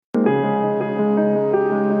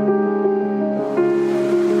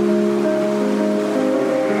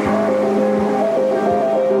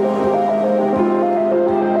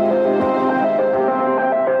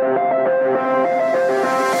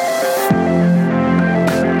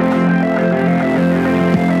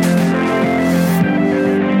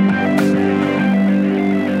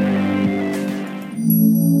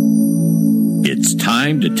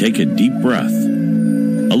take a deep breath,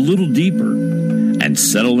 a little deeper, and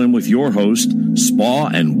settle in with your host, Spa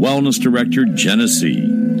and Wellness Director Jenna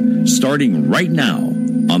C., starting right now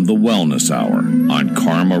on the Wellness Hour on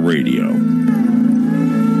Karma Radio.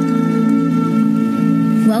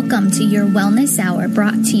 Welcome to your Wellness Hour,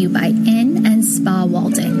 brought to you by Inn and Spa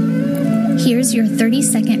Walden. Here's your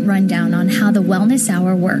 30-second rundown on how the Wellness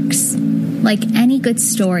Hour works. Like any good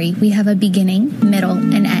story, we have a beginning, middle,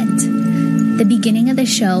 and end. The beginning of the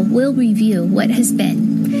show will review what has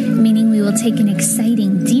been, meaning we will take an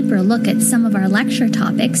exciting, deeper look at some of our lecture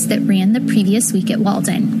topics that ran the previous week at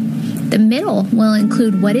Walden. The middle will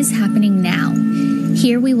include what is happening now.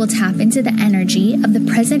 Here we will tap into the energy of the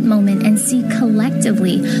present moment and see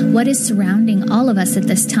collectively what is surrounding all of us at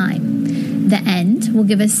this time. The end will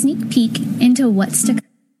give a sneak peek into what's to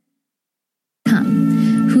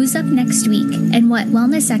come. Who's up next week and what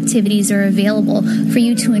wellness activities are available for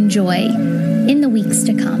you to enjoy in the weeks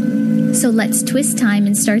to come. So let's twist time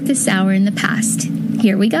and start this hour in the past.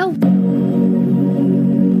 Here we go.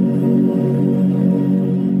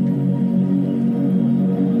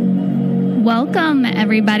 Welcome,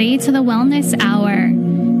 everybody, to the Wellness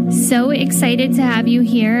Hour. So excited to have you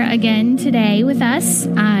here again today with us.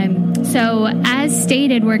 So as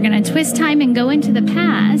stated, we're going to twist time and go into the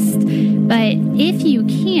past. But if you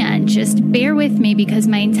can, just bear with me, because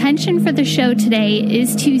my intention for the show today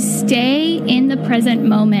is to stay in the present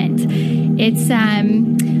moment. It's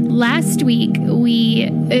last week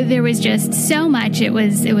there was just so much. It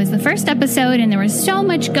was the first episode, and there was so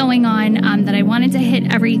much going on that I wanted to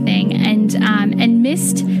hit everything and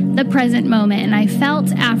missed the present moment. And I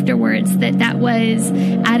felt afterwards that was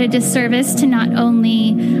at a disservice to not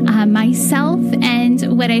only myself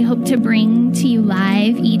and what I hope to bring to you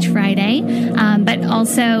live each Friday, but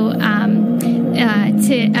also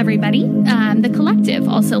to everybody, the collective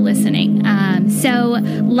also listening. So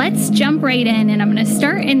let's jump right in, and I'm going to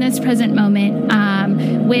start in this present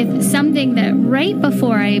moment with something that right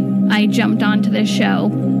before I jumped onto this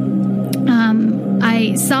show,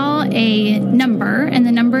 I saw a number, and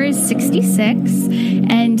the number is 66,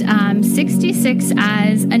 and 66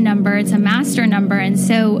 as a number, it's a master number. And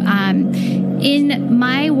so in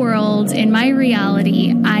my world, in my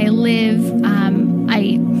reality, I live,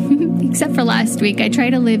 except for last week, I try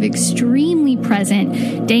to live extremely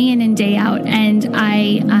present day in and day out. And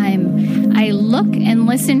I look and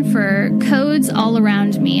listen for codes all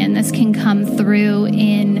around me. And this can come through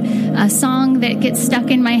in a song that gets stuck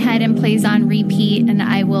in my head and plays on repeat. And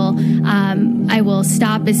I will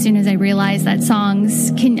stop as soon as I realize that I'm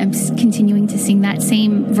continuing to sing that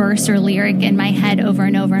same verse or lyric in my head over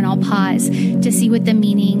and over. And I'll pause to see what the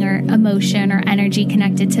meaning or emotion or energy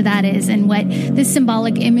connected to that is, and what the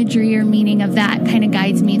symbolic imagery or meaning of that kind of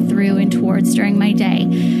guides me through and towards during my day.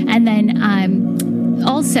 And then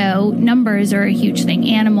also, numbers are a huge thing.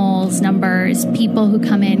 Animals, numbers, people who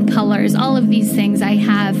come in, colors, all of these things I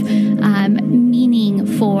have meaning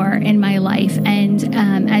for in my life. And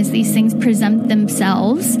as these things present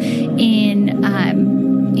themselves in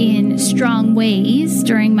strong ways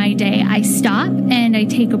during my day, I stop and I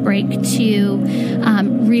take a break to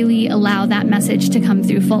really allow that message to come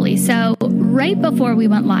through fully. So right before we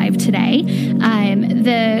went live today,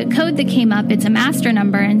 the code that came up, it's a master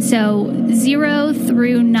number. And so 0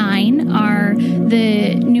 through 9 are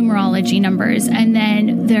the numerology numbers. And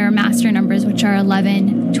then there are master numbers, which are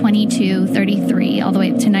 11, 22, 33, all the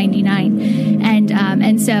way up to 99.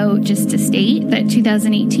 And so just to state that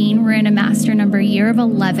 2018, we're in a master number year of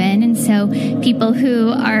 11. And so people who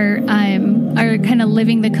are kind of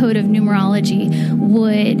living the code of numerology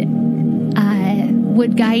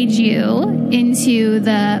would guide you into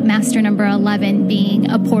the master number 11 being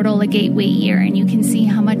a portal, a gateway year. And you can see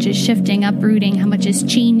how much is shifting, uprooting, how much is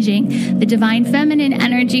changing. The divine feminine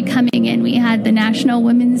energy coming in. We had the National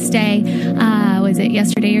Women's Day, was it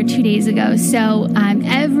yesterday or 2 days ago? So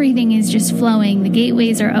everything is just flowing. The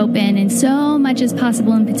gateways are open, and so much is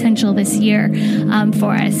possible and potential this year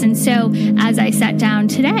for us. And so as I sat down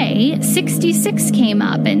today, 66 came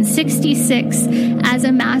up, and 66 as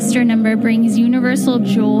a master number brings universal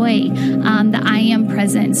joy, the I am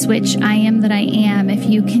presence, which I am that I am. If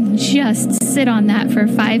you can just sit on that for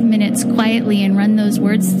 5 minutes quietly and run those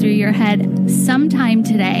words through your head sometime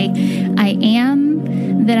today. I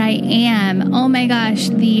am that I am. Oh my gosh,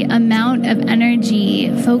 the amount of energy,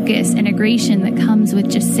 focus, integration that comes with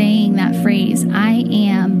just saying that phrase, I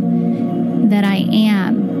am that I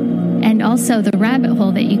am. And also the rabbit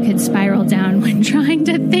hole that you could spiral down when trying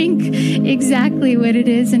to think exactly what it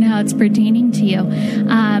is and how it's pertaining to you.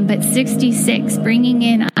 But 66, bringing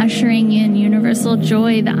in, ushering in universal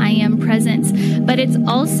joy, the I am presence. But it's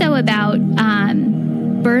also about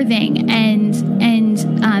birthing and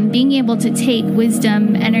being able to take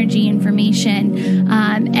wisdom, energy, information,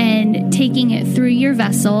 and taking it through your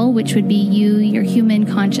vessel, which would be you, your human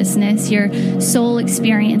consciousness, your soul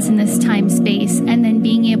experience in this time space, and then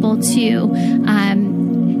being able to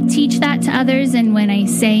teach that to others. And when I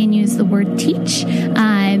say and use the word teach,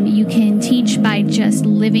 you can teach by just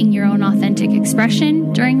living your own authentic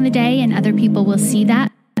expression during the day, and other people will see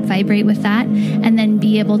that, vibrate with that, and then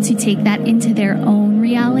be able to take that into their own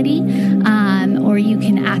reality. Or you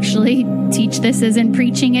can actually teach this as in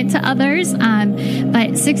preaching it to others.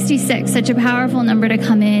 But 66, such a powerful number to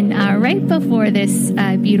come in right before this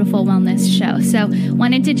beautiful wellness show. So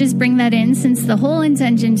wanted to just bring that in, since the whole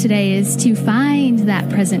intention today is to find that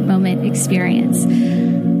present moment experience.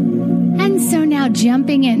 And so now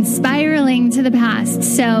jumping in, spiraling to the past.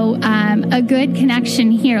 So a good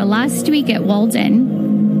connection here. Last week at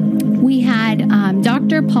Walden, we had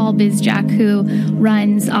Dr. Paul Bizjack, who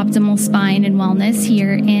runs Optimal Spine and Wellness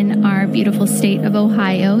here in our beautiful state of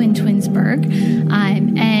Ohio in Twinsburg.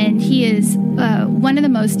 And he is one of the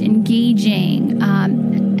most engaging,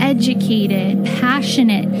 educated,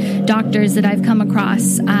 passionate doctors that I've come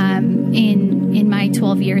across in my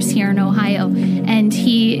 12 years here in Ohio. And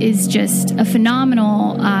he is just a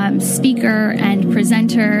phenomenal speaker and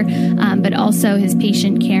presenter, but also his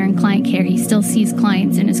patient care and client care. He still sees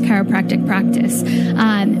clients in his chiropractic practice.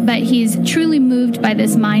 But he's truly moved by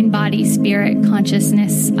this mind, body, spirit,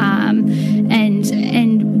 consciousness,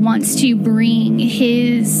 and wants to bring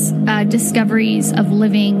his discoveries of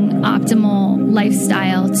living optimal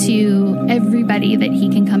lifestyle to everybody that he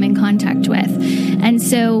can come in contact with. And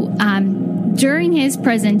so during his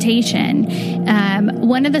presentation,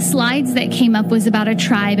 one of the slides that came up was about a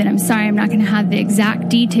tribe, and I'm sorry, I'm not going to have the exact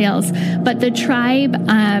details, but the tribe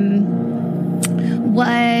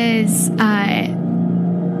was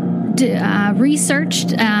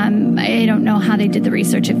researched. I don't know how they did the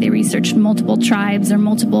research, if they researched multiple tribes or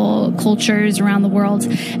multiple cultures around the world,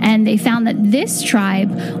 and they found that this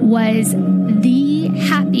tribe was the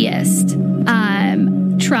happiest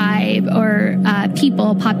tribe or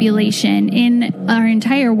people population in our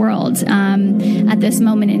entire world at this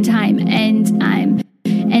moment in time.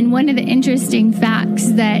 And one of the interesting facts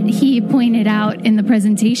that he pointed out in the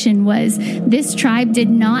presentation was this tribe did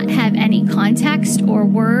not have any context or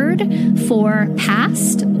word for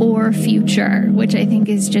past or future, which I think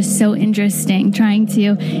is just so interesting, trying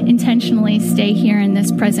to intentionally stay here in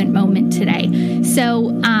this present moment today.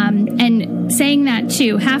 So, and saying that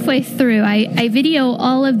too, halfway through, I video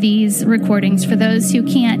all of these recordings for those who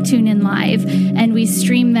can't tune in live, and we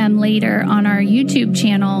stream them later on our YouTube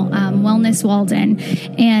channel, Wellness Walden.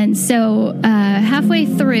 And so halfway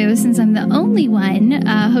through, since I'm the only one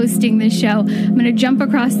hosting this show, I'm going to jump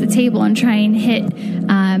across the table and try and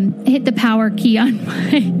hit the power key on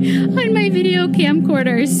my video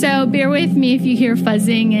camcorder. So bear with me if you hear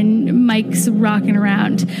fuzzing and mics rocking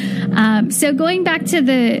around. So going back to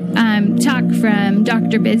the talk from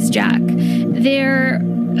Dr. Bizjack,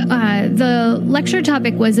 the lecture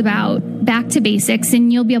topic was about back to basics,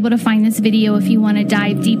 and you'll be able to find this video if you want to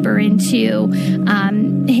dive deeper into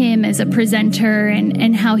him as a presenter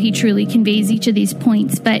and how he truly conveys each of these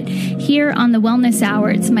points. But here on the Wellness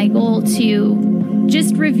Hour, it's my goal to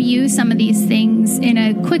just review some of these things in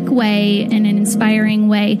a quick way and an inspiring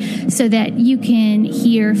way so that you can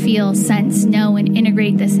hear, feel, sense, know, and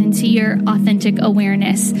integrate this into your authentic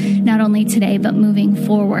awareness, not only today, but moving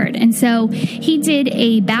forward. And so he did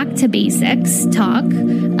a back to basics talk,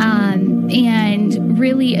 and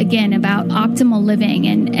really, again, about optimal living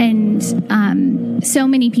and so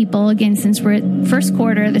many people, again, since we're at first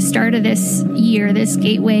quarter, the start of this year, this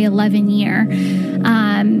Gateway 11 year,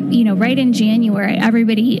 right in January,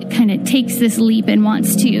 everybody kind of takes this leap and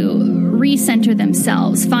wants to recenter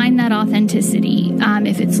themselves, find that authenticity.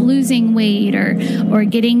 If it's losing weight or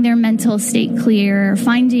getting their mental state clear, or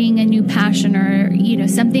finding a new passion, or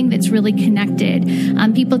something that's really connected,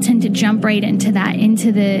 people tend to jump right into that,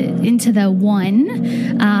 into the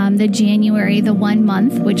one, the January, the 1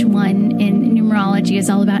 month, which one in numerology is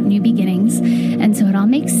all about new beginnings, and so it all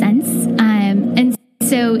makes sense. And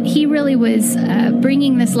so he really was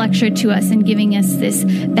bringing this lecture to us and giving us this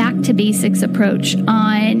back to basics approach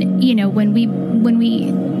on, when we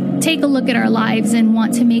take a look at our lives and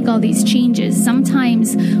want to make all these changes,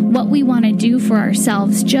 sometimes what we want to do for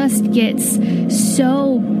ourselves just gets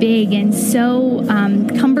so big and so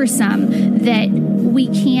cumbersome that we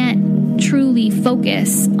can't truly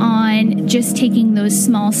focus on just taking those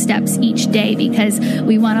small steps each day, because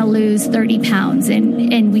we want to lose 30 pounds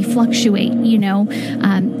and we fluctuate,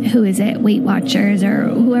 who is it? Weight Watchers or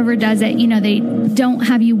whoever does it, they don't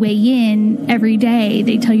have you weigh in every day.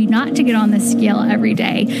 They tell you not to get on the scale every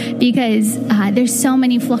day because there's so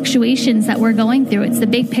many fluctuations that we're going through. It's the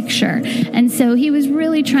big picture. And so he was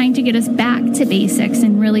really trying to get us back to basics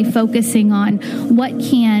and really focusing on what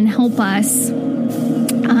can help us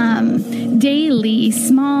daily,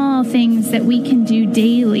 small things that we can do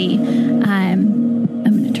daily. I'm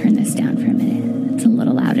going to turn this down for a minute. It's a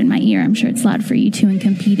little loud in my ear. I'm sure it's loud for you too in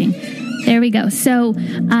competing. There we go. So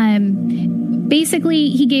basically,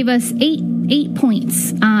 he gave us eight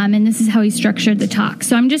points, and this is how he structured the talk.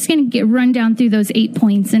 So I'm just going to run down through those 8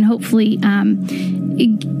 points and hopefully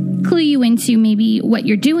clue you into maybe what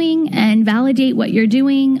you're doing and validate what you're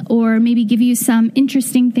doing, or maybe give you some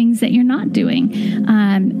interesting things that you're not doing,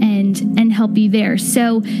 and help you there.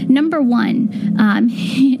 So number one, and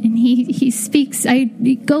he speaks, I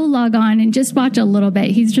go log on and just watch a little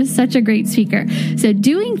bit. He's just such a great speaker. So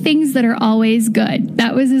doing things that are always good.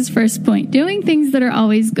 That was his first point. Doing things that are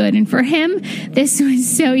always good. And for him, this was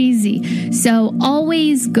so easy. So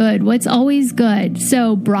always good. What's always good?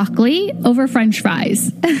 So broccoli over French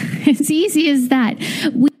fries. As easy as that.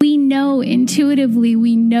 We know intuitively,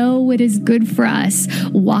 we know what is good for us.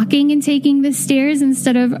 Walking and taking the stairs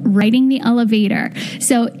instead of riding the elevator.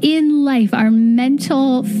 So in life, our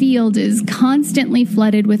mental field is constantly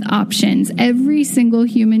flooded with options. Every single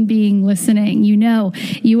human being listening,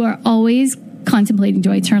 you are always contemplating,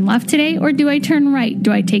 do I turn left today or do I turn right?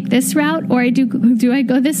 Do I take this route or do I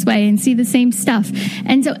go this way and see the same stuff?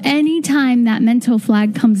 And so anytime that mental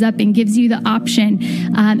flag comes up and gives you the option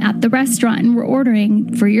at the restaurant and we're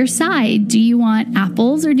ordering for your side, do you want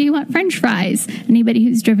apples or do you want French fries? Anybody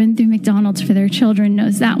who's driven through McDonald's for their children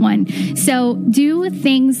knows that one. So do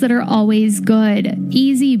things that are always good.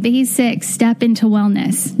 Easy, basic, step into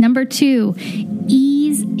wellness. Number 2,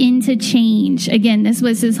 ease into change. Again, this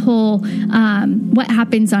was his whole what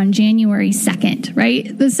happens on January 2nd,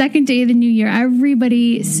 right? The second day of the new year,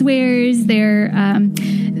 everybody swears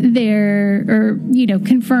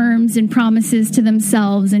confirms and promises to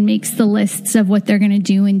themselves and makes the lists of what they're going to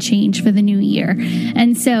do and change for the new year.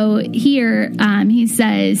 And so here he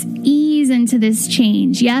says, ease into this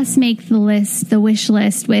change. Yes, make the list, the wish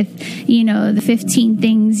list with, the 15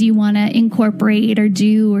 things you want to incorporate or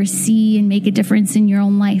do or see and make a difference in your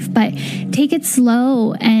own life. But take it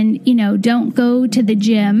slow and, don't go to the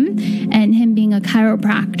gym. And him being a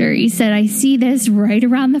chiropractor, he said, I see this right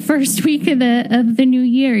around the first week of the new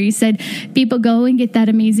year. He said, people go and get that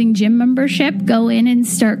amazing gym membership, go in and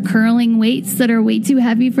start curling weights that are way too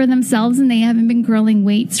heavy for themselves and they haven't been curling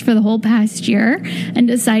weights for the whole past year and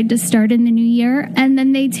decide to start in the new year. And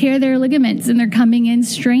then they tear their ligaments and they're coming in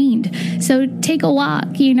strained. So take a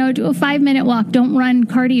walk, do a 5-minute walk. Don't run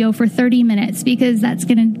cardio for 30 minutes because that's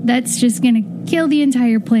just going to kill the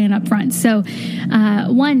entire plan up front. So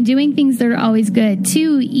 1, doing things that are always good.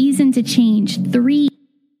 2, ease into change. 3,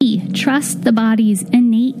 trust the body's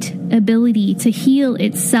innate ability to heal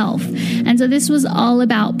itself. And so this was all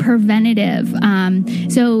about preventative.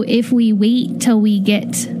 So if we wait till we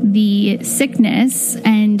get the sickness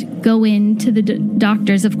and go into the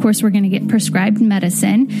doctors, of course, we're going to get prescribed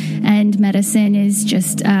medicine. And medicine is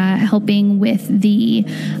just helping with the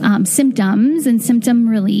symptoms and symptom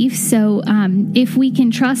relief. So if we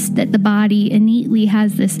can trust that the body innately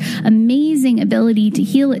has this amazing ability to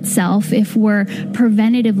heal itself, if we're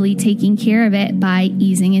preventatively taking care of it by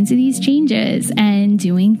easing into these changes and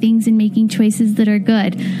doing things and making choices that are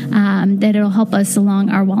good, that it'll help us along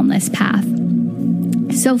our wellness path.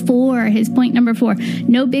 So his point number 4,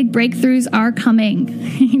 no big breakthroughs are coming.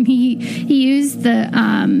 he used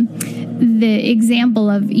the example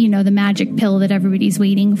of, the magic pill that everybody's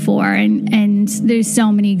waiting for. And there's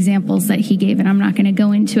so many examples that he gave, and I'm not going to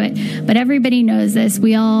go into it. But everybody knows this.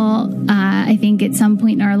 We all, I think at some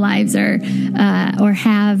point in our lives or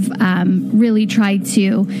have really tried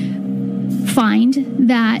to find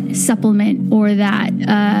that supplement or that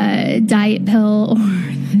diet pill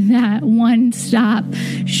or that one-stop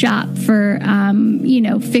shop for,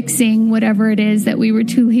 fixing whatever it is that we were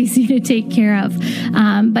too lazy to take care of.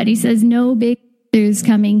 But he says, no big breakthroughs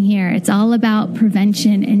coming here. It's all about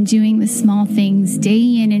prevention and doing the small things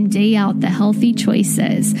day in and day out, the healthy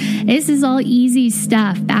choices. This is all easy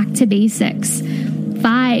stuff, back to basics.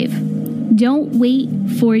 5, don't wait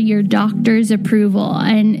for your doctor's approval.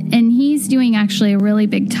 And he's doing actually a really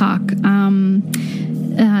big talk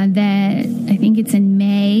that I think it's in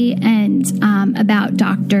May, and about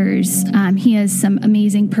doctors. He has some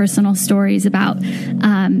amazing personal stories about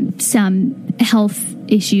some health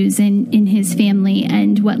issues in his family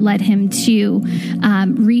and what led him to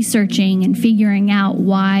researching and figuring out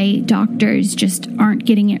why doctors just aren't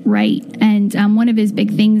getting it right. And one of his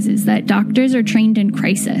big things is that doctors are trained in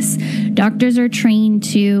crisis. Doctors are trained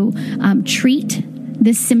to treat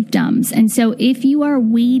the symptoms. And so if you are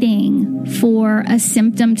waiting for a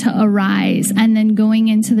symptom to arise and then going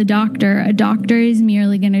into the doctor, a doctor is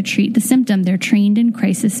merely going to treat the symptom. They're trained in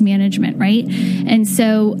crisis management, right? And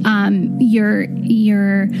so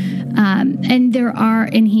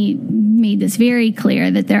and he made this very clear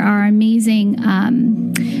that there are amazing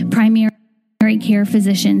primary care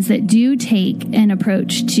physicians that do take an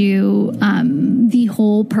approach to the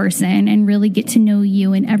whole person and really get to know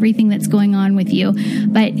you and everything that's going on with you.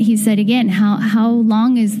 But he said, again, how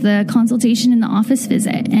long is the consultation in the office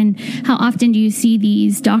visit? And how often do you see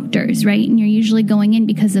these doctors, right? And you're usually going in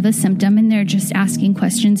because of a symptom and they're just asking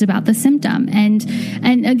questions about the symptom. And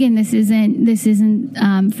again, this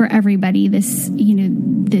isn't for everybody. This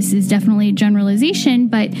is definitely a generalization,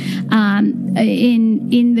 but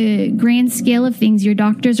in the grand scale of things, your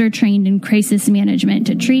doctors are trained in crisis management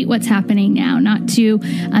to treat what's happening now, not to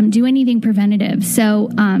do anything preventative. So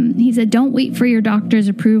he said, don't wait for your doctor's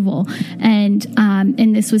approval. And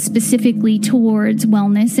this was specifically towards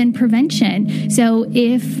wellness and prevention. So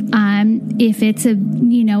if it's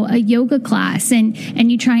a yoga class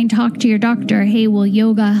and you try and talk to your doctor, hey, will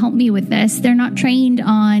yoga help me with this? They're not trained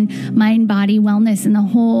on mind, body, wellness and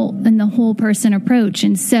the whole person approach.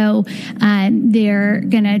 And so they're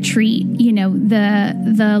going to treat,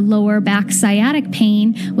 the lower back sciatic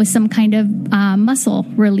pain with some kind of muscle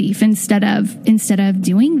relief instead of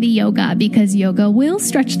doing the yoga, because yoga will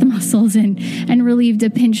stretch the muscles and relieve the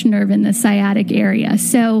pinched nerve in the sciatic area.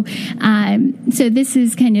 So this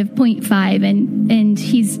is kind of 0.5, and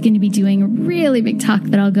he's going to be doing a really big talk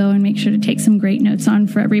that I'll go and make sure to take some great notes on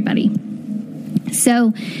for everybody.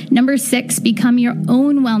 So number 6, become your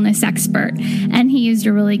own wellness expert. And he used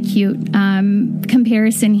a really cute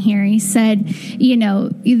comparison here. He said,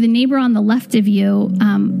 the neighbor on the left of you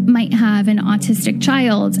might have an autistic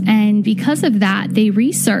child. And because of that, they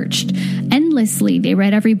researched endlessly. They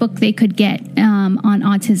read every book they could get on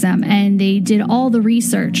autism. And they did all the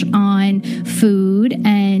research on food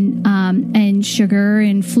and sugar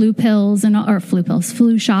and flu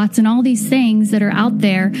shots and all these things that are out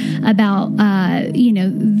there about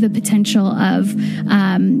the potential of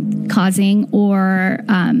causing or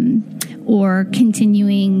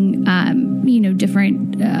continuing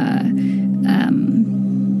different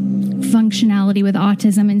functionality with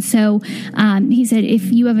autism. And so he said,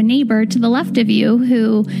 if you have a neighbor to the left of you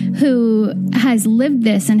who has lived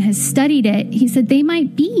this and has studied it, he said they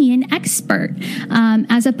might be an expert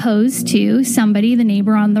as opposed to the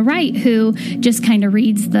neighbor on the right who just kind of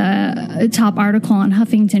reads the top article on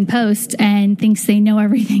Huffington Post and thinks they know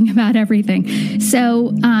everything about everything.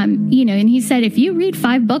 So, and he said, if you read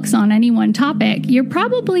 5 books on any one topic, you're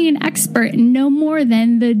probably an expert, no more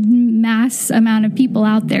than the mass amount of people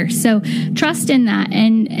out there. So trust in that.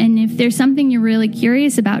 And if there's something you're really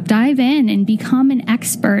curious about, dive in and become an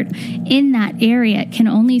expert in that area. It can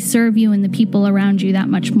only serve you and the people around you that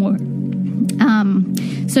much more.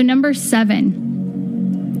 So number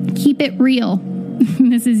 7, keep it real.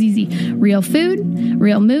 This is easy. Real food,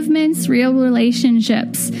 real movements, real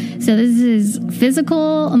relationships. So this is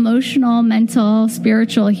physical, emotional, mental,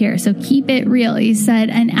 spiritual here. So keep it real. He said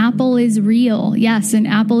an apple is real. Yes, an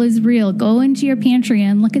apple is real. Go into your pantry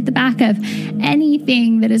and look at the back of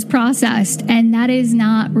anything that is processed, and that is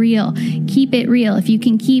not real. Keep it real. If you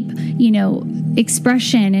can keep,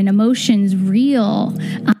 expression and emotions real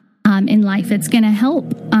in life, it's going to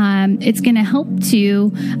help. It's going to help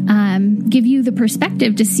to give you the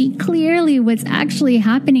perspective to see clearly what's actually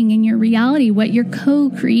happening in your reality, what you're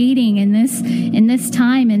co-creating in this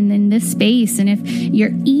time and in this space. And if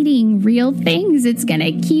you're eating real things, it's going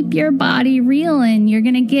to keep your body real, and you're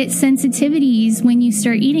going to get sensitivities when you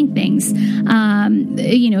start eating things.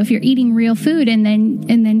 If you're eating real food and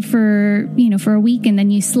then for a week and then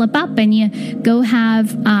you slip up and you go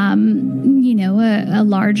have a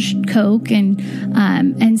large Coke and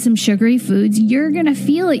some sugary foods, you're going to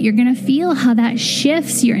feel it. You're going to feel how that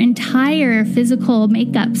shifts your entire physical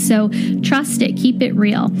makeup. So trust it. Keep it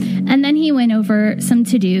real. And then he went over some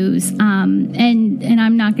to-dos. And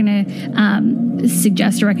I'm not going to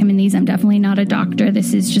suggest or recommend these. I'm definitely not a doctor.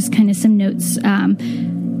 This is just kind of some notes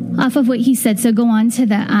what he said. So go onto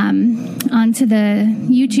the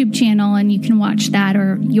YouTube channel and you can watch that,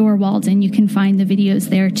 or Your Walden. You can find the videos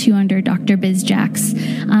there too under Dr. Bizjak's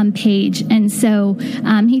page. And so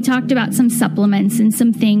he talked about some supplements and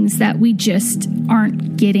some things that we just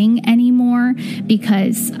aren't getting anymore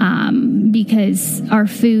because our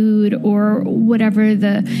food or whatever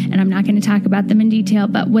and I'm not going to talk about them in detail,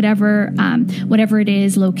 but whatever it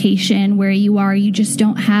is, location where you are, you just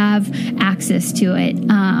don't have access to it,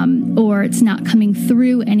 or it's not coming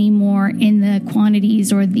through anymore in the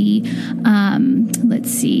quantities or the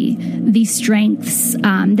strengths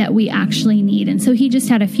that we actually need. And so he just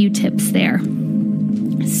had a few tips there.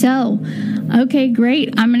 So, okay,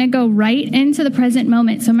 great. I'm going to go right into the present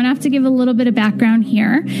moment. So I'm going to have to give a little bit of background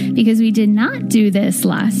here because we did not do this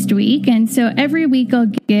last week. And so every week I'll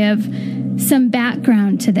give some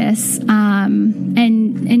background to this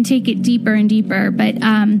and take it deeper and deeper. But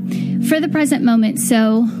for the present moment,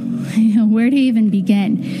 so where to even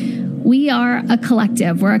begin? We are a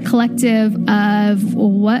collective. We're a collective of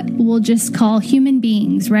what we'll just call human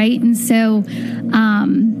beings, right? And so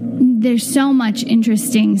there's so much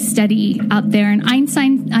interesting study out there. And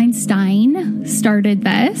Einstein started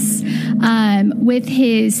this with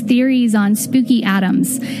his theories on spooky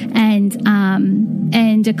atoms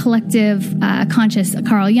and a collective conscious,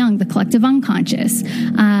 Carl Jung, the collective unconscious,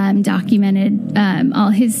 documented all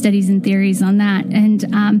his studies and theories on that.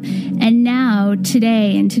 And now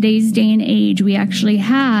today, in today's day and age, we actually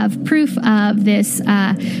have proof of this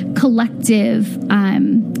collective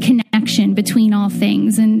connection between all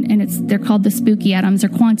things, and they're called the spooky atoms or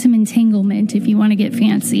quantum entanglement, if you want to get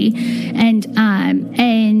fancy. And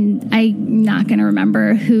I'm not going to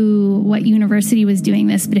remember what university was doing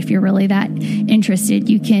this, but if you're really that interested,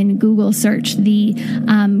 you can Google search the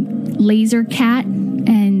laser cat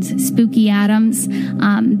and spooky atoms.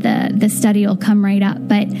 The study will come right up.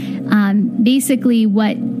 But basically,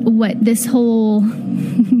 what this whole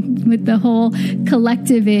with the whole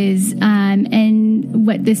collective is, and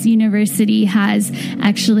what this university has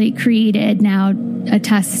actually created now, a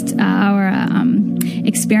test or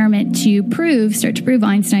experiment to start to prove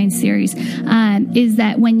Einstein's theories, is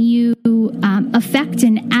that when you affect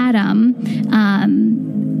an atom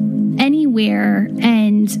anywhere,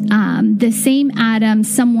 and the same atom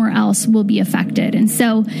somewhere else will be affected. And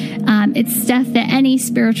so it's stuff that any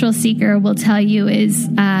spiritual seeker will tell you is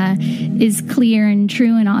clear and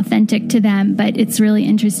true and authentic to them. But it's really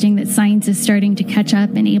interesting that science is starting to catch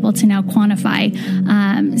up and able to now quantify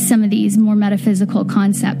some of these more metaphysical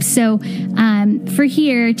concepts. So for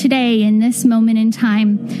here today, in this moment in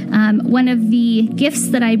time, one of the gifts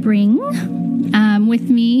that I bring with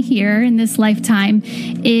me here in this lifetime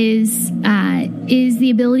is the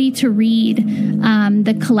ability to read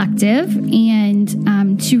the collective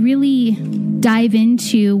and to really dive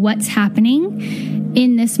into what's happening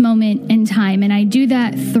in this moment in time. And I do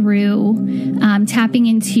that through tapping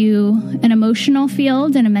into an emotional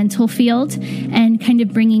field and a mental field, and kind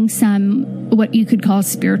of bringing some what you could call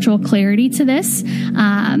spiritual clarity to this.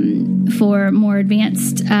 For more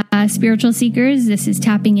advanced spiritual seekers, this is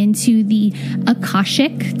tapping into the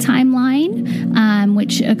Akashic timeline,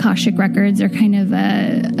 which Akashic records are kind of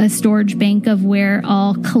a storage bank of where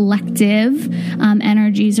all collective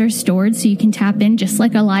energies are stored. So you can tap in just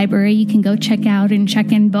like a library. You can go check out and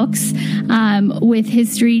check in books with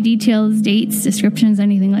history, details, dates, descriptions,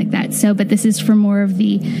 anything like that. So, but this is for more of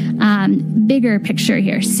the bigger picture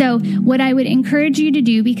here. So what I would encourage you to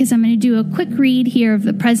do, because I'm going to do a quick read here of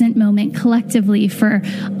the present moment collectively for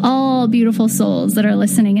all beautiful souls that are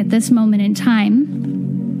listening at this moment in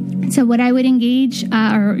time. So what I would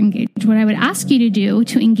what I would ask you to do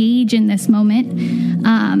to engage in this moment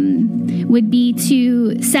would be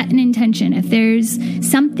to set an intention. If there's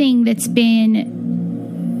something that's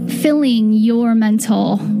been filling your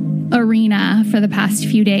mental arena for the past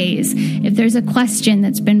few days, if there's a question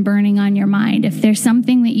that's been burning on your mind, if there's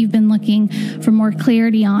something that you've been looking for more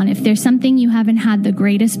clarity on, if there's something you haven't had the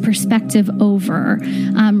greatest perspective over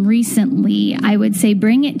recently, I would say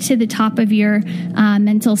bring it to the top of your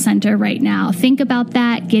mental center right now. Think about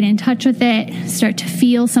that, get in touch with it, start to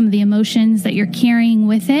feel some of the emotions that you're carrying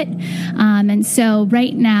with it. And so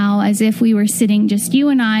right now, as if we were sitting just you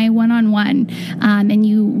and I one-on-one, and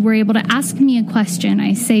you were able to ask me a question,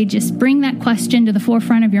 I say just bring that question to the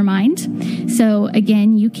forefront of your mind. So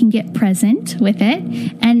again, you can get present with it,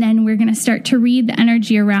 and then we're going to start to read the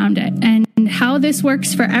energy around it. And how this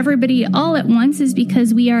works for everybody all at once is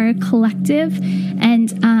because we are a collective, and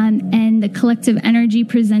the collective energy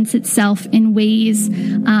presents itself in ways.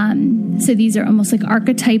 So these are almost like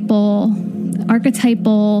archetypal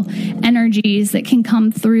archetypal energies that can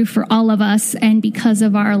come through for all of us. And because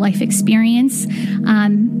of our life experience,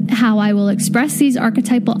 how I will express these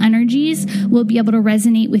archetypal energies will be able to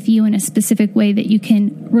resonate with you in a specific way that you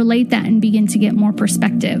can relate that and begin to get more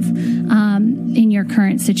perspective in your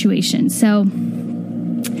current situation. So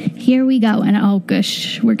here we go. And oh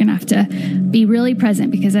gosh, we're going to have to be really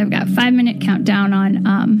present because I've got 5-minute countdown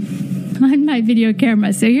on my video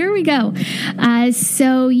camera. So here we go.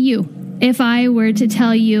 If I were to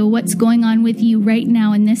tell you what's going on with you right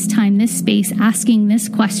now in this time, this space, asking this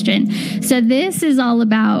question. So this is all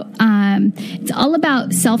about, it's all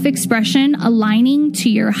about self-expression, aligning to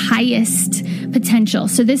your highest potential.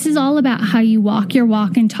 So this is all about how you walk your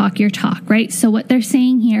walk and talk your talk, right? So what they're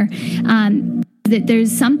saying here, that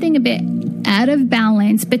there's something a bit out of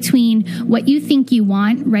balance between what you think you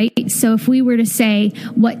want, right? So if we were to say,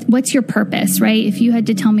 what's your purpose, right? If you had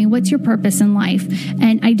to tell me what's your purpose in life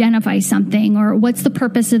and identify something, or what's the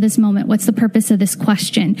purpose of this moment? What's the purpose of this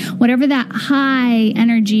question? Whatever that high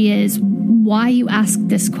energy is, why you ask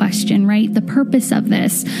this question, right? The purpose of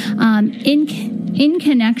this, in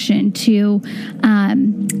connection to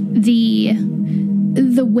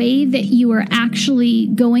the way that you are actually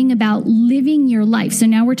going about living your life. So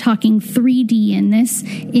now we're talking 3D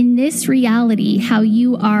in this reality, how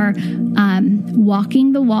you are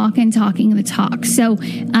walking the walk and talking the talk. So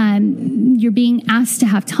you're being asked to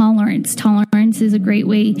have tolerance. Tolerance is a great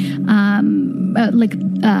way,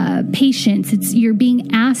 patience. You're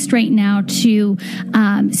being asked right now to,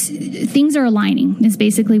 things are aligning is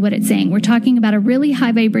basically what it's saying. We're talking about a really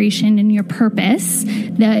high vibration in your purpose,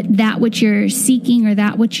 that which you're seeking or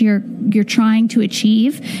that which you're trying to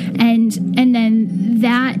achieve, and then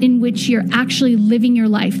that in which you're actually living your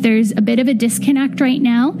life. There's a bit of a disconnect right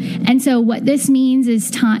now, and so what this means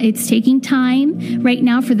is it's taking time right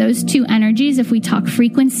now for those two energies. If we talk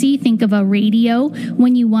frequency, think of a radio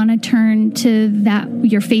when you want to turn to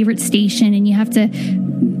your favorite station, and you have to,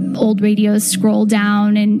 old radios, scroll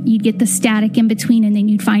down and you'd get the static in between, and then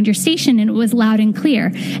you'd find your station and it was loud and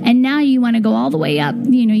clear. And now you want to go all the way up.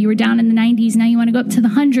 You were down in the 90s. Now you want to go up to the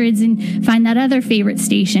hundreds and find that other favorite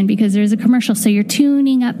station because there's a commercial. So you're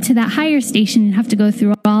tuning up to that higher station and have to go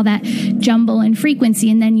through all that jumble and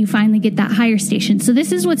frequency, and then you finally get that higher station. So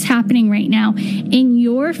this is what's happening right now in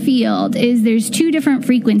your field. Is there's two different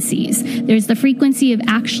frequencies. There's the frequency of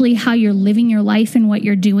actually how you're living your life and what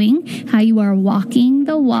you're doing, how you are walking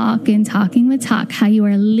the walk and talking the talk, how you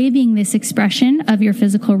are living this expression of your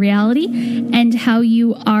physical reality, and how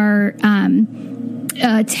you are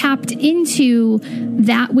tapped into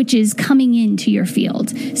that which is coming into your field.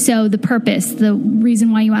 So the purpose, the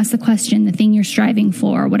reason why you asked the question, the thing you're striving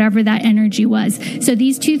for, whatever that energy was. So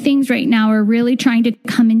these two things right now are really trying to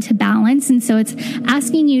come into balance. And so it's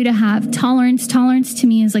asking you to have tolerance. Tolerance to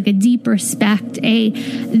me is like a deep respect,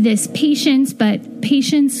 this patience, but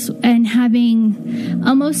patience and having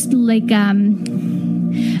almost like,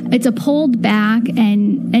 it's a pulled back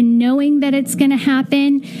and knowing that it's going to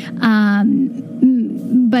happen,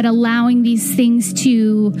 but allowing these things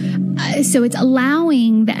to, so it's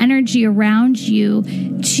allowing the energy around you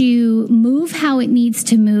to move how it needs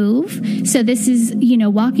to move. So this is,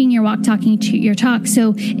 walking your walk, talking to your talk.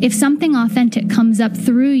 So if something authentic comes up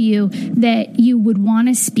through you that you would want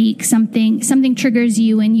to speak, something triggers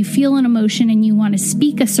you and you feel an emotion and you want to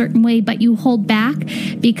speak a certain way, but you hold back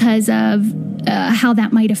because of how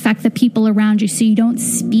that might affect the people around you. So you don't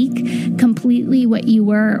speak completely what you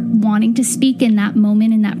were wanting to speak in that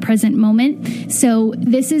moment, in that present moment. So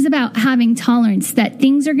this is about having tolerance that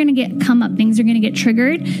things are going to come up, things are going to get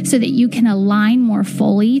triggered so that you can align more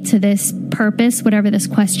fully to this purpose, whatever this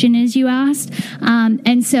question is you asked.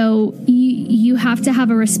 And so you have to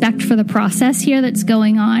have a respect for the process here that's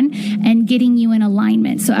going on and getting you in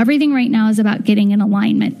alignment. So everything right now is about getting in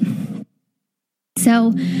alignment.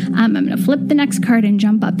 So I'm going to flip the next card and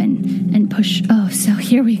jump up and push. Oh, so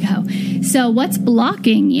here we go. So what's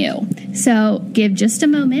blocking you? So give just a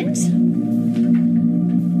moment.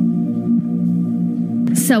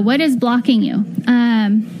 So what is blocking you?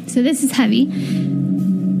 So this is heavy.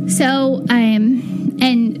 So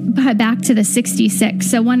and back to the 66.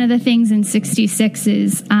 So one of the things in 66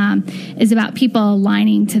 is about people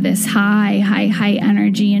aligning to this high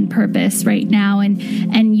energy and purpose right now,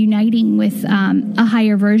 and uniting with a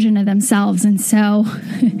higher version of themselves. And so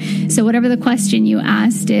whatever the question you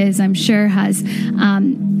asked is, I'm sure has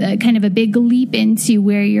kind of a big leap into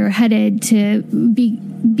where you're headed to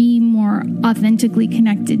be more authentically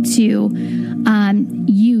connected to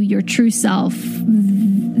you, your true self,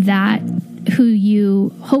 that who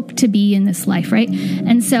you hope to be in this life, right?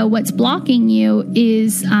 And so what's blocking you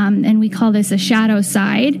is, and we call this a shadow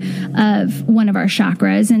side of one of our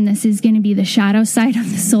chakras, and this is going to be the shadow side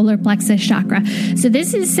of the solar plexus chakra. So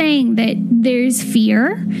this is saying that there's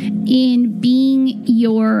fear in being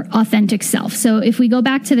your authentic self. So if we go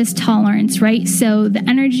back to this tolerance, right? So the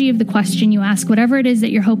energy of the question you ask, whatever it is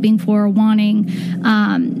that you're hoping for or wanting,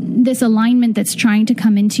 this alignment that's trying to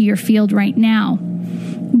come into your field right now,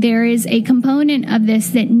 there is a component of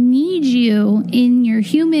this that needs you in your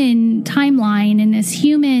human timeline, in this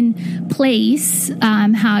human place,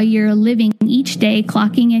 how you're living each day,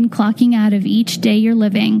 clocking in, clocking out of each day you're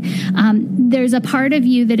living. There's a part of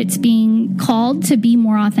you that it's being called to be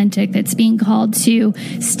more authentic, that's being called to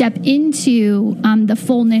step into the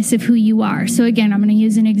fullness of who you are. So again, I'm going to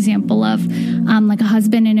use an example of like a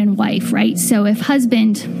husband and a wife, right? So if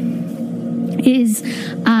husband is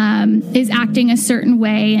acting a certain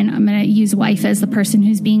way, and I'm going to use wife as the person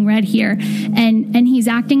who's being read here, and he's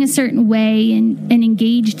acting a certain way and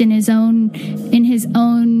engaged in his own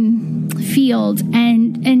field,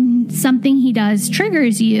 and something he does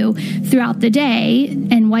triggers you throughout the day,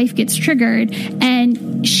 and wife gets triggered,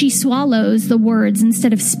 and she swallows the words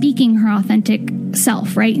instead of speaking her authentic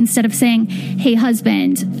self, right? Instead of saying, hey,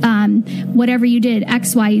 husband, whatever you did,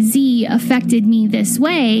 XYZ affected me this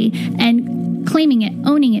way, and claiming it,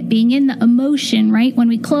 owning it, being in the emotion, right? When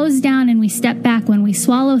we close down and we step back, when we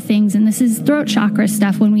swallow things, and this is throat chakra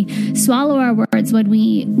stuff, when we swallow our words, when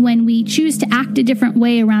we choose to act a different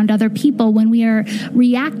way around other people, when we are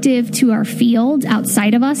reactive to our field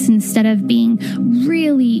outside of us instead of being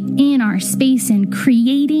really in our space and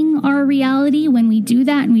creating our reality, when we do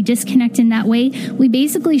that and we disconnect in that way, we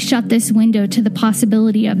basically shut this window to the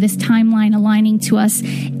possibility of this timeline aligning to us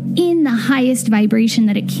in the highest vibration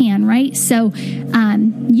that it can, right? So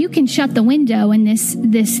you can shut the window, and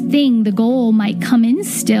this thing, the goal, might come in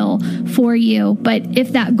still for you. But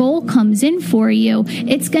if that goal comes in for you,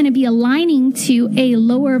 it's going to be aligning to a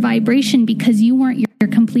lower vibration because you weren't your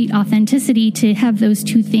complete authenticity to have those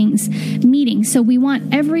two things meeting. So we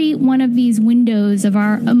want every one of these windows of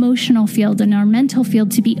our emotional field and our mental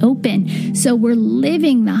field to be open, so we're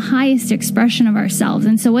living the highest expression of ourselves.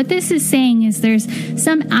 And so what this is saying is there's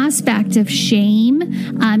some aspect of shame.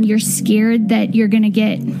 You're scared that you're going to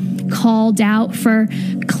get called out for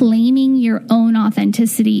claiming your own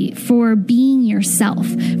authenticity, for being yourself,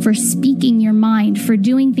 for speaking your mind, for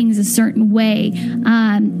doing things a certain way,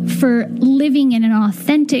 for living in an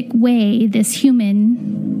authentic way, this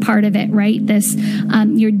human part of it, right? This,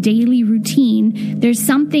 your daily routine. There's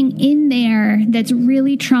something in there that's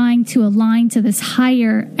really trying to align to this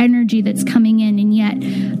higher energy that's coming in. And yet,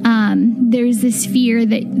 there's this fear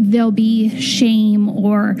that there'll be shame,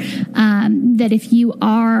 or that if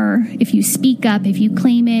you speak up, if you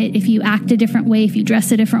claim it, if you act a different way, if you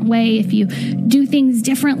dress a different way, if you do things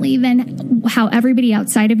differently than how everybody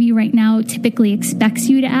outside of you right now typically expects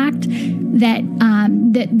you to act,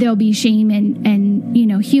 that there'll be shame. And you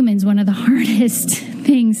know, humans, one of the hardest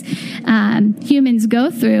things humans go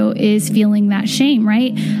through is feeling that shame,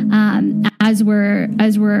 right? As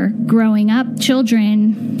we're growing up,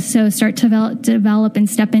 children start to develop and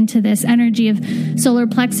step into this energy of solar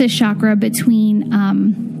plexus chakra between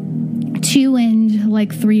 2 and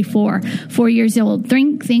like 4 years old.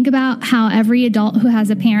 Think about how every adult who has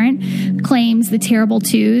a parent claims the terrible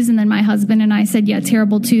 2s, and then my husband and I said, yeah,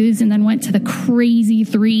 terrible 2s, and then went to the crazy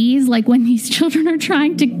 3s, like when these children are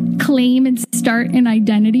trying to claim and start an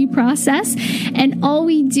identity process, and all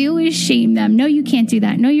we do is shame them. No, you can't do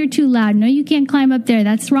that. No, you're too loud. No, you can't climb up there.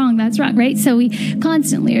 That's wrong, right? So we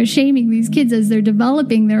constantly are shaming these kids as they're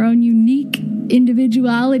developing their own unique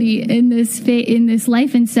individuality in this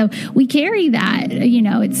life. And so we carry that. You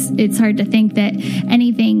know, it's hard to think that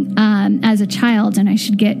anything as a child, and I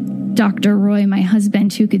should get Dr. Roy, my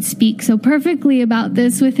husband, who could speak so perfectly about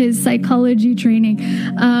this with his psychology training.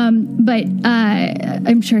 But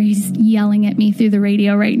I'm sure he's yelling at me through the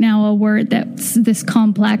radio right now, a word that's this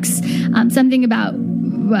complex, something about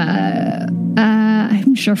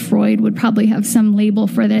I'm sure Freud would probably have some label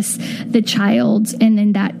for this, the child, and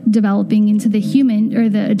then that developing into the human or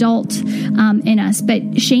the adult in us.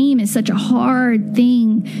 But shame is such a hard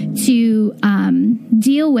thing to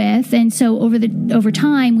deal with. And so over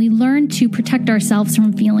time, we learn to protect ourselves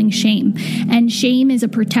from feeling shame. And shame is a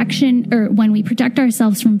protection, or when we protect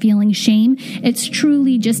ourselves from feeling shame, it's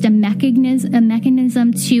truly just a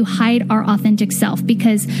mechanism to hide our authentic self,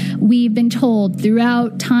 because we've been told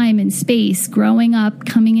throughout time and space growing growing up,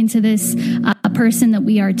 coming into this person that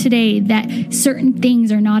we are today, that certain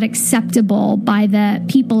things are not acceptable by the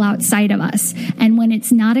people outside of us. And when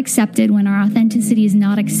it's not accepted, when our authenticity is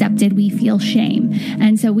not accepted, we feel shame.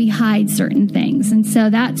 And so we hide certain things. And so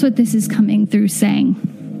that's what this is coming through saying.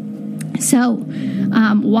 So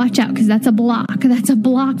watch out, because that's a block. That's a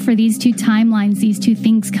block for these two timelines, these two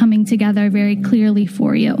things coming together very clearly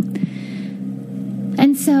for you.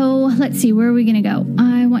 And so let's see, where are we going to go?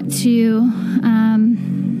 I want to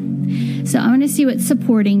see what's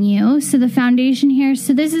supporting you. So the foundation here.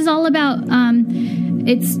 So this is all about,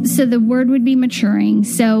 so the word would be maturing.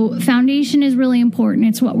 So foundation is really important.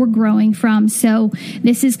 It's what we're growing from. So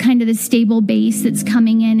this is kind of the stable base that's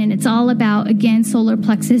coming in, and it's all about, again, solar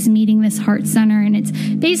plexus meeting this heart center. And it's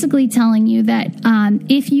basically telling you that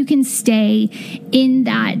if you can stay in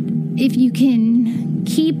that, if you can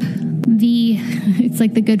keep it's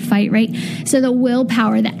like the good fight, right? So the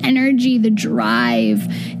willpower, the energy, the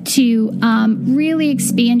drive to really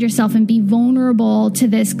expand yourself and be vulnerable to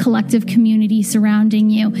this collective community surrounding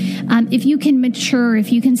you. If you can mature,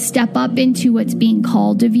 if you can step up into what's being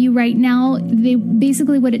called of you right now,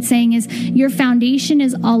 basically what it's saying is your foundation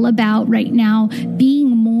is all about right now being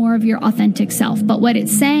more of your authentic self. But what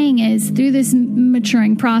it's saying is through this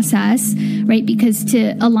maturing process, right? Because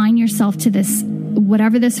to align yourself to this,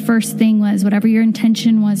 whatever this first thing was, whatever your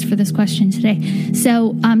intention was for this question today.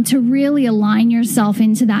 So to really align yourself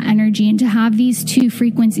into that energy and to have these two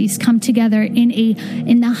frequencies come together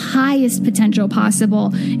in the highest potential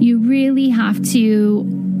possible, you really have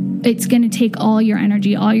to, it's going to take all your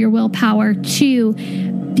energy, all your willpower to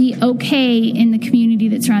be okay in the community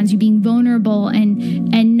that surrounds you, being vulnerable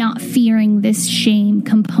and not fearing this shame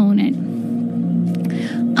component.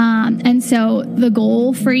 And so the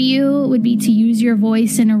goal for you would be to use your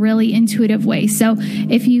voice in a really intuitive way. So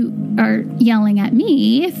if you are yelling at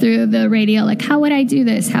me through the radio, like, how would I do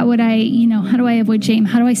this? How would I, how do I avoid shame?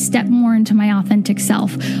 How do I step more into my authentic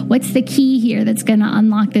self? What's the key here that's going to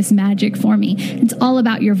unlock this magic for me? It's all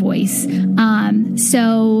about your voice.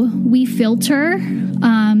 So we filter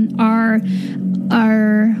our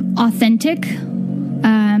authentic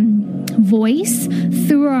voice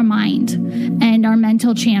through our mind and our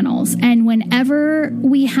mental channels. And whenever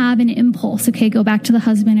we have an impulse, okay, go back to the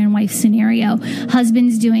husband and wife scenario.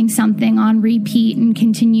 Husband's doing something on repeat and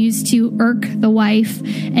continues to irk the wife.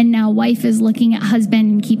 And now wife is looking at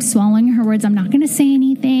husband and keeps swallowing her words. I'm not going to say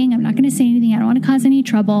anything. I'm not going to say anything. I don't want to cause any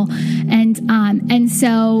trouble. And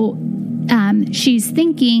so she's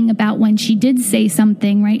thinking about when she did say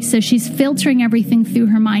something, right? So she's filtering everything through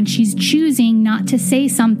her mind. She's choosing not to say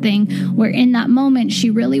something where in that moment she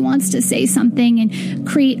really wants to say something and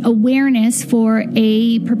create awareness for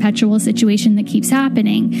a perpetual situation that keeps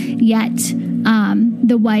happening. Yet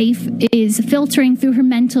the wife is filtering through her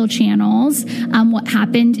mental channels what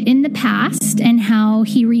happened in the past and how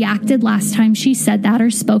he reacted last time she said that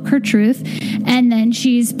or spoke her truth. And then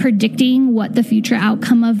she's predicting what the future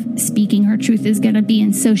outcome of speaking her truth is going to be.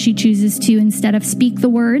 And so she chooses to, instead of speak the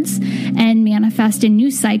words and manifest a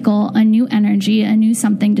new cycle, a new energy, a new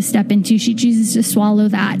something to step into, she chooses to swallow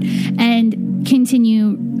that and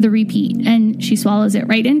continue the repeat. And she swallows it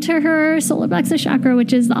right into her solar plexus chakra,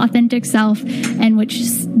 which is the authentic self, and which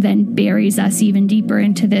then buries us even deeper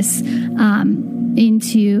into this,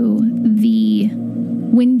 into the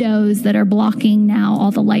windows that are blocking now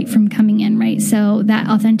all the light from coming in, right? So that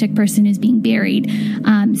authentic person is being buried.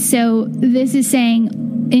 So this is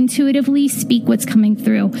saying intuitively speak what's coming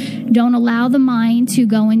through. Don't allow the mind to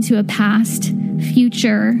go into a past,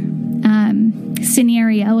 future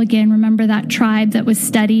scenario. Again, remember that tribe that was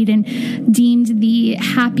studied and deemed the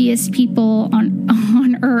happiest people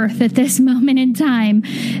on earth at this moment in time.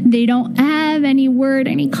 They don't have any word,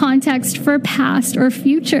 any context for past or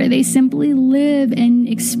future. They simply live and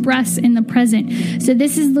express in the present. So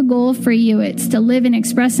this is the goal for you. It's to live and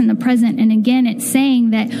express in the present. And again, it's saying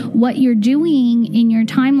that what you're doing in your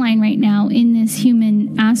timeline right now in this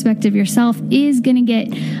human aspect of yourself is going to get,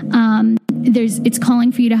 it's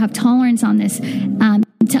calling for you to have tolerance on this,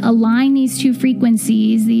 to align these two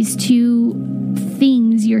frequencies, these two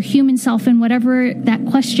things, your human self and whatever that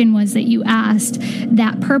question was that you asked,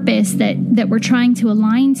 that purpose that we're trying to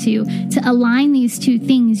align to align these two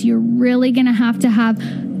things. You're really going to have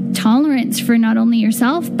tolerance for not only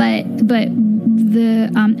yourself, but the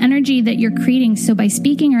energy that you're creating. So by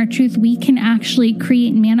speaking our truth, we can actually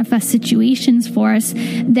create and manifest situations for us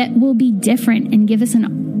that will be different and give us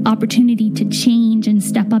an opportunity to change and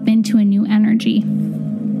step up into a new energy.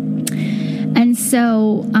 And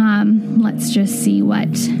so let's just see what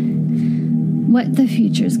what the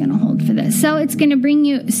future is going to hold for this. So it's going to bring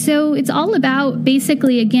you, so it's all about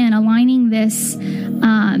basically, again, aligning this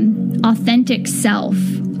authentic self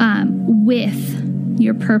with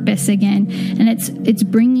your purpose again. And it's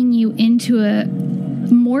bringing you into a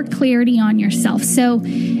more clarity on yourself. So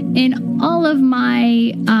in all of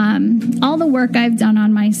my, all the work I've done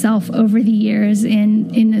on myself over the years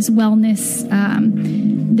in this wellness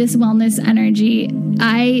energy,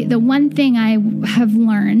 the one thing I have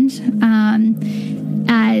learned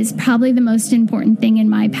as probably the most important thing in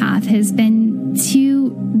my path has been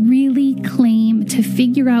to really claim, to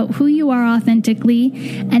figure out who you are authentically,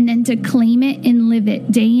 and then to claim it and live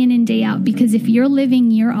it day in and day out. Because if you're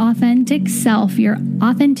living your authentic self, your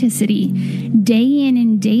authenticity, day in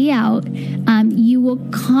and day out, you will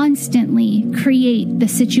constantly create the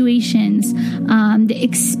situations, the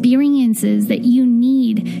experiences that you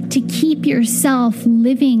need to keep yourself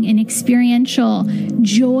living an experiential,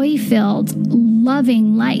 joy-filled,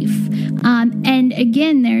 loving life. And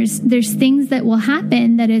again, there's things that will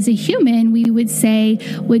happen that as a human we would say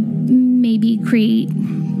would maybe create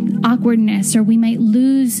awkwardness, or we might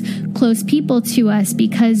lose close people to us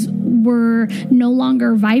because we're no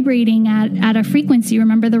longer vibrating at a frequency.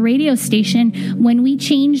 Remember the radio station, when we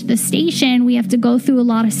change the station, we have to go through a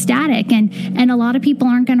lot of static, and a lot of people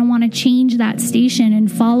aren't going to want to change that station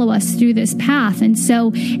and follow us through this path. And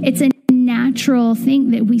so it's a natural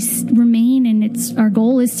thing that we remain, and our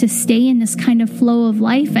goal is to stay in this kind of flow of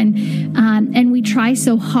life, and we try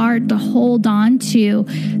so hard to hold on to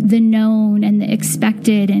the known and the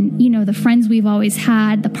expected, and the friends we've always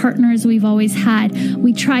had, the partners we've always had.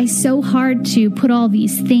 We try so hard to put all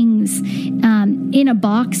these things in a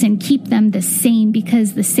box and keep them the same,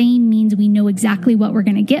 because the same means we know exactly what we're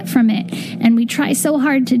going to get from it, and we try so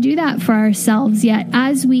hard to do that for ourselves. Yet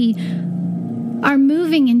as we are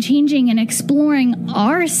moving and changing and exploring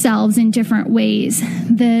ourselves in different ways,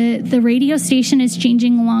 the radio station is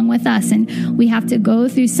changing along with us, and we have to go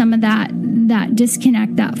through some of that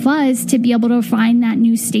disconnect, that fuzz, to be able to find that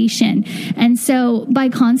new station. And so by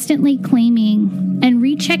constantly claiming and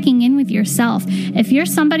rechecking in with yourself, if you're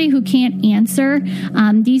somebody who can't answer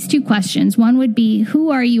these two questions, one would be,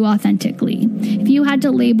 who are you authentically? If you had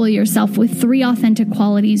to label yourself with 3 authentic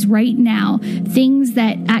qualities right now, things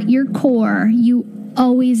that at your core you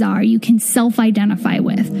always are, you can self-identify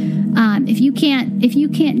with. If you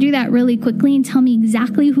can't do that really quickly and tell me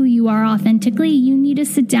exactly who you are authentically, you need to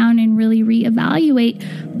sit down and really reevaluate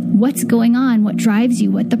what's going on, what drives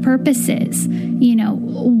you, what the purpose is.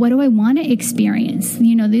 What do I want to experience?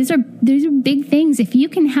 These are big things. If you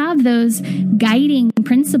can have those guiding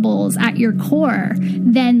principles at your core,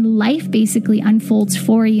 then life basically unfolds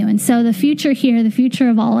for you. And so the future here, the future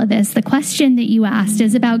of all of this, the question that you asked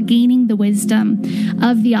is about gaining the wisdom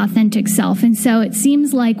of the authentic self. And so it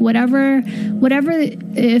seems like whatever,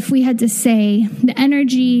 if we had to say the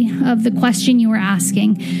energy of the question you were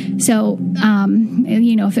asking, so,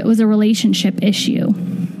 if it was a relationship issue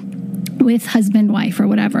with husband, wife, or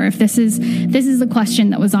whatever, if this is the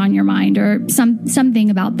question that was on your mind, or something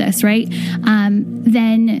about this, right?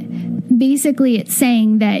 Then basically it's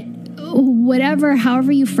saying that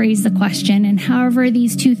however you phrase the question, and however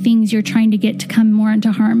these two things you're trying to get to come more into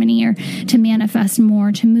harmony, or to manifest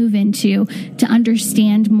more, to move into, to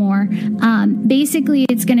understand more, basically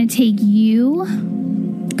it's going to take you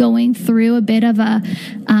going through a bit of a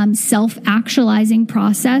self-actualizing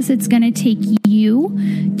process. It's going to take you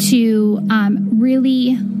to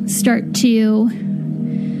really start to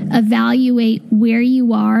evaluate where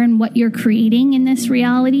you are and what you're creating in this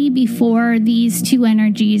reality before these two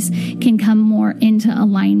energies can come more into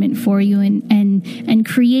alignment for you, and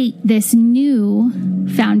create this new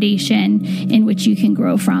foundation in which you can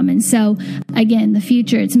grow from. And so again, the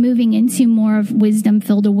future, it's moving into more of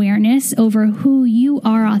wisdom-filled awareness over who you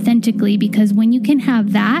are authentically, because when you can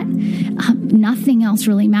have that, nothing else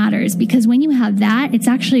really matters. Because when you have that, it's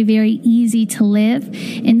actually very easy to live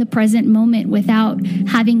in the present moment without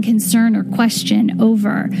having concern or question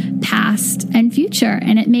over past and future.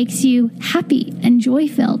 And it makes you happy and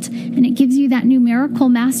joy-filled, and it gives you that numerical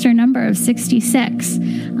master number of 66.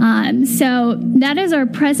 So that is our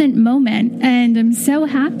present moment, and I'm so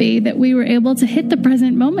happy that we were able to hit the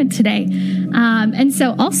present moment today. And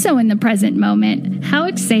so also in the present moment, how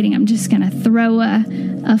exciting. I'm just going to throw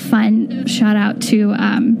a fun shout out to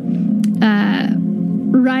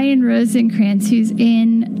Ryan Rosenkrantz, who's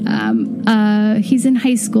he's in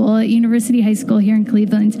high school at University High School here in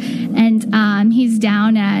Cleveland, and he's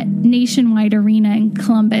down at Nationwide Arena in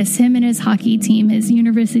Columbus. Him and his hockey team, his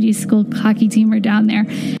university school hockey team, are down there,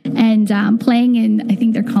 and playing in, I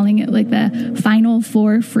think they're calling it like the Final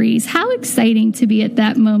Four freeze. How exciting to be at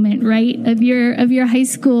that moment, right, of your high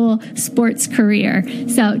school sports career.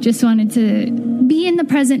 So just wanted to be in the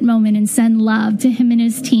present moment and send love to him and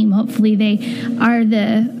his team. Hopefully they are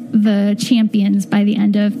the champions by the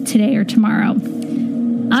end of today or tomorrow.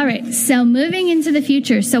 All right, so moving into the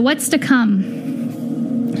future. So what's to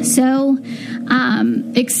come? So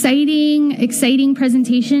exciting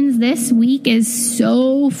presentations. This week is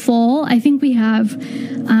so full. I think we have,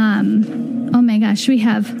 we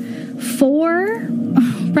have 4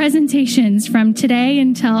 presentations from today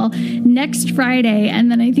until next Friday. And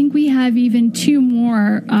then I think we have even 2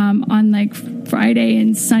 more on like Friday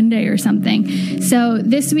and Sunday or something. So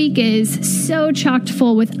this week is so chocked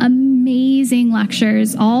full with amazing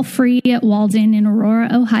lectures, all free at Walden in Aurora,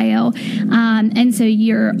 Ohio. And so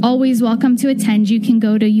you're always welcome to attend. You can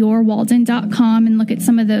go to yourwalden.com and look at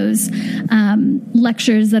some of those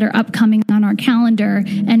lectures that are upcoming on our calendar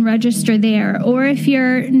and register there. Or if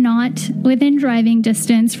you're not within driving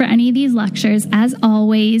distance for any of these lectures, as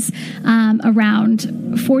always,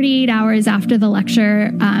 around 48 hours after the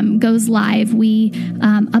lecture goes live, we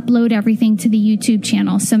upload everything to the YouTube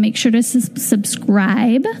channel. So make sure to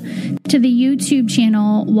subscribe to the YouTube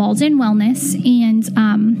channel Walden Wellness, and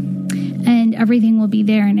everything will be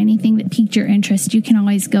there, and anything that piqued your interest you can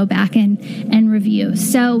always go back and review.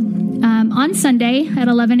 So on Sunday at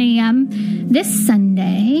 11 a.m. this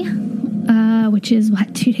Sunday, which is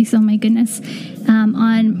 2 days, oh my goodness,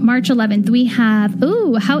 on March 11th, we have,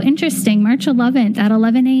 how interesting, March 11th at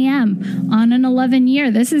 11 a.m. on an 11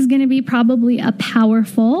 year. This is going to be probably a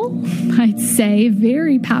powerful, I'd say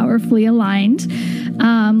very powerfully aligned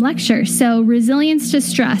lecture. So resilience to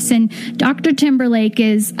stress. And Dr. Timberlake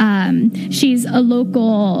is, she's a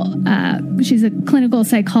clinical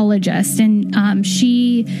psychologist, and I'm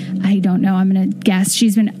going to guess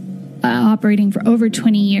she's been operating for over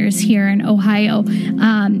 20 years here in Ohio.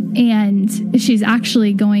 And she's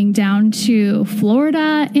actually going down to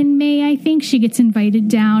Florida in May, I think. She gets invited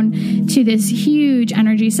down to this huge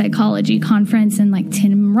energy psychology conference, and like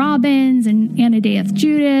Tim Robbins and Anna Death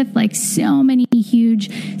Judith, like so many huge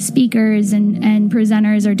speakers and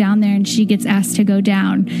presenters are down there, and she gets asked to go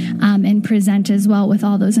down and present as well with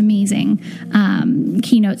all those amazing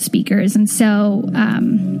keynote speakers. And so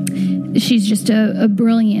she's just a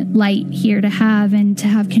brilliant light here to have, and to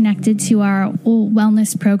have connected to our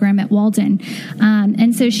wellness program at Walden.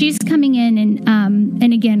 And so she's coming in,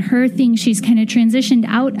 and again, her thing, she's kind of transitioned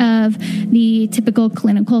out of the typical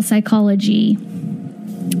clinical psychology,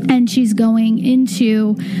 and she's going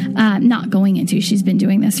into, she's been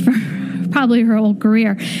doing this for probably her whole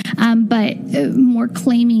career, but more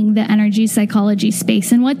claiming the energy psychology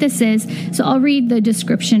space. And what this is, so I'll read the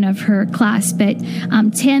description of her class, but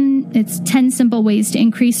 10 simple ways to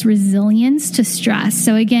increase resilience to stress.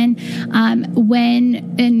 So again,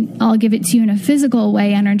 and I'll give it to you in a physical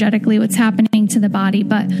way, energetically, what's happening to the body.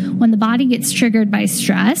 But when the body gets triggered by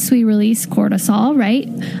stress, we release cortisol, right?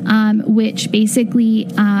 Which basically,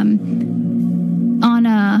 on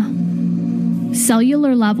a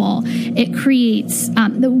cellular level, it creates,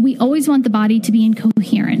 we always want the body to be in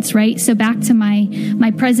coherence, right? So back to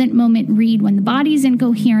my present moment read, when the body's in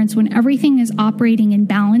coherence, when everything is operating in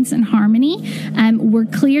balance and harmony, we're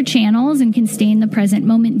clear channels and can stay in the present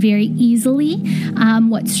moment very easily.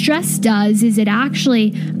 What stress does is it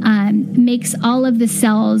actually makes all of the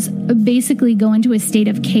cells basically go into a state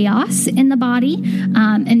of chaos in the body.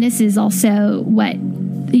 And this is also what,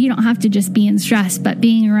 you don't have to just be in stress, but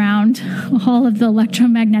being around all of the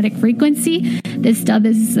electromagnetic frequency, this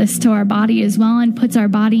does this to our body as well, and puts our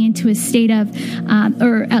body into a state of,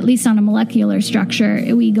 or at least on a molecular structure,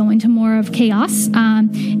 we go into more of chaos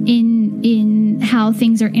in how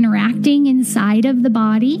things are interacting inside of the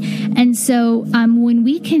body. And so when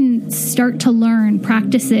we can start to learn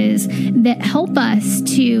practices that help us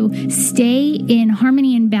to stay in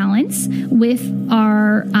harmony and balance with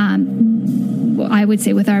our I would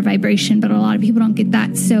say with our vibration, but a lot of people don't get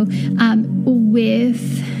that. So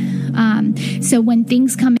so when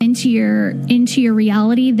things come into your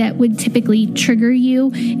reality that would typically trigger you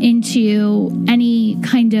into any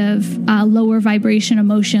kind of lower vibration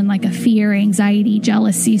emotion, like a fear, anxiety,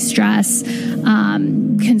 jealousy, stress,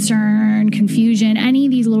 concern, confusion, any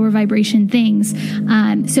of these lower vibration things.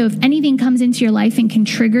 So if anything comes into your life and can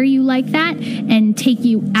trigger you like that and take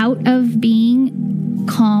you out of being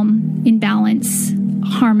calm, in balance,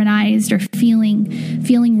 harmonized, or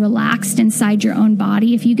feeling relaxed inside your own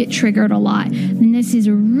body, if you get triggered a lot, then this is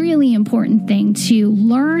a really important thing to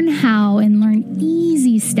learn how, and learn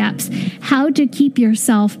easy steps how to keep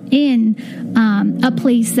yourself in a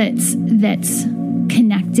place that's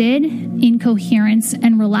connected, in coherence,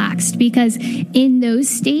 and relaxed, because in those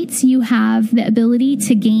states you have the ability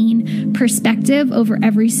to gain perspective over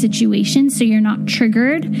every situation, so you're not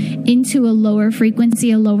triggered into a lower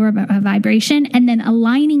frequency, a lower vibration, and then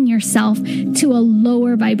aligning yourself to a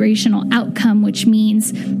lower vibrational outcome, which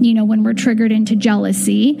means, when we're triggered into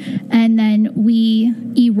jealousy and then we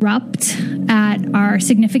erupt at our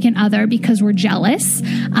significant other because we're jealous,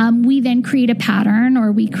 we then create a pattern,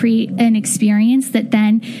 or we create an experience that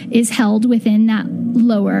then is held within that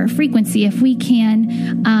lower frequency. If we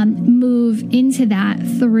can move into that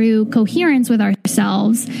through coherence with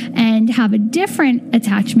ourselves and have a different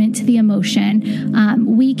attachment to the emotion,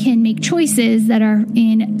 we can make choices that are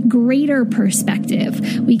in greater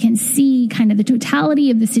perspective. We can see kind of the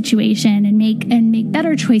totality of the situation and make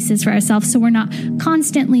better choices for ourselves, so we're not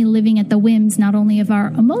constantly living at the whims not only of our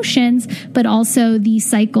emotions, but also the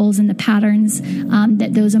cycles and the patterns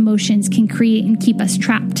that those emotions can create and keep us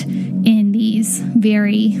trapped in these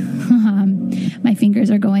very my fingers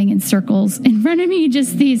are going in circles in front of me,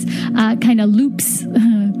 just these kind of loops,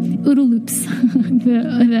 OODA loops,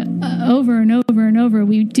 over and over and over.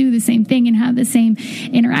 We do the same thing and have the same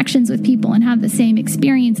interactions with people and have the same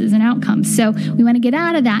experiences and outcomes. So we want to get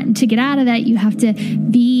out of that. And to get out of that, you have to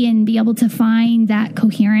be able to find that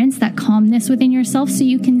coherence, that calmness within yourself, so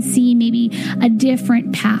you can see maybe a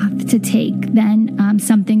different path to take than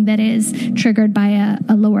something that is triggered by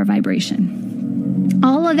a lower vibration.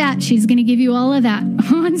 All of that, she's going to give you all of that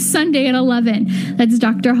on Sunday at 11. That's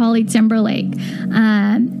Dr. Holly Timberlake.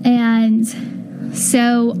 And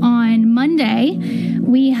so on Monday,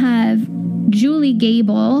 we have Julie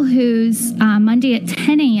Gable, who's Monday at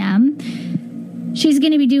 10 a.m., she's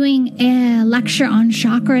going to be doing a lecture on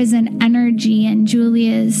chakras and energy, and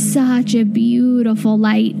Julia is such a beautiful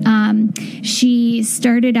light. She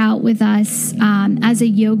started out with us as a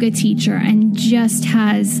yoga teacher and just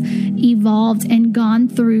has evolved and gone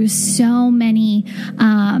through so many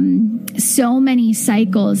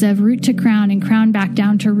cycles of root to crown and crown back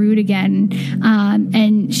down to root again.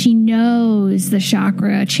 And she knows the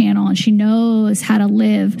chakra channel, and she knows how to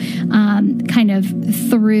live kind of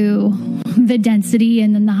through the density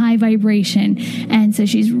and then the high vibration. And so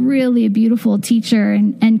she's really a beautiful teacher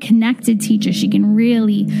and connected teacher. She can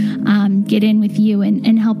really get in with you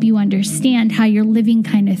and help you understand how you're living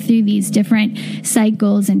kind of through these different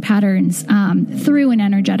cycles and patterns through an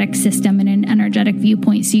energetic system and an energetic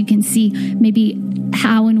viewpoint, so you can see maybe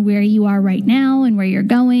how and where you are right now and where you're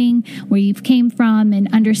going, where you've came from, and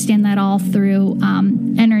understand that all through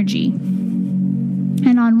energy.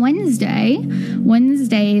 And on Wednesday,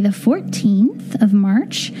 the 14th of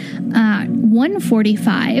March,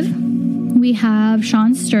 1:45, we have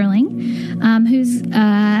Sean Sterling, who's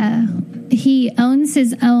he owns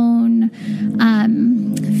his own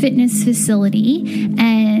fitness facility,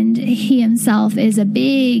 and he himself is a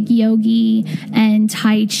big yogi and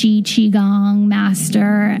Tai Chi Qigong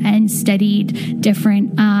master and studied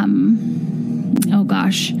different,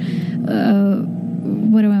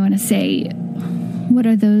 what do I want to say? What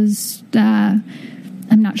are those? I'm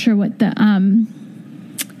not sure what the,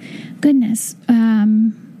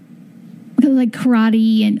 like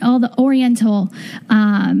karate and all the Oriental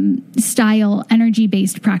style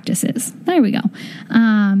energy-based practices. There we go.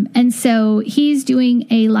 And so he's doing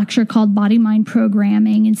a lecture called Body-Mind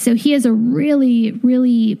Programming. And so he has a really,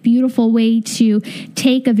 really beautiful way to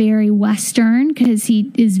take a very Western, because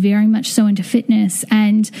he is very much so into fitness,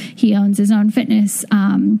 and he owns his own fitness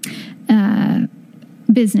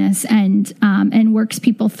business and works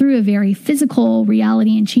people through a very physical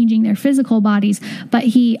reality and changing their physical bodies. But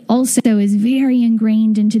he also is very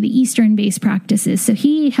ingrained into the Eastern-based practices. So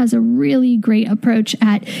he has a really great approach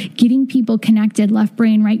at getting people connected, left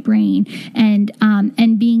brain, right brain, and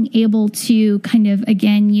being able to kind of,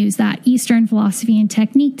 again, use that Eastern philosophy and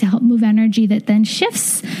technique to help move energy that then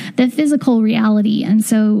shifts the physical reality. And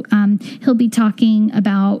so he'll be talking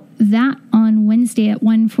about that on Wednesday at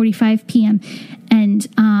 1:45 p.m.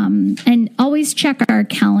 And always check our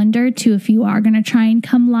calendar too if you are going to try and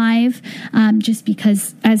come live, just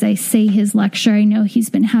because, as I say, his lecture, I know he's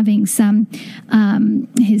been having some,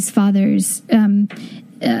 his father's been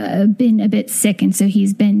a bit sick, and so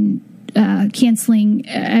he's been canceling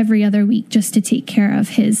every other week just to take care of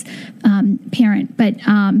his parent. But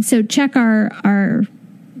so check our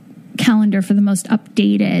calendar for the most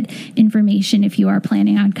updated information if you are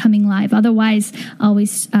planning on coming live. Otherwise,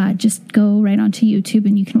 always just go right onto YouTube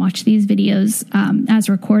and you can watch these videos as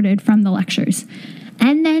recorded from the lectures.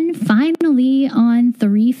 And then finally on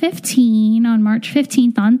 3/15, on March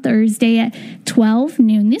 15th, on Thursday at 12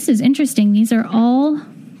 noon. This is interesting. These are all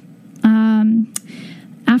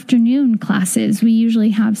afternoon classes. We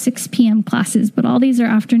usually have 6 p.m. classes, but all these are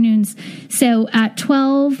afternoons. So at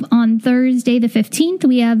 12 on Thursday the 15th,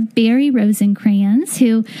 we have Barry Rosencrans,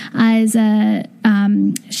 who is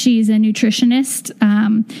she's a nutritionist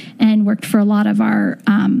and worked for a lot of our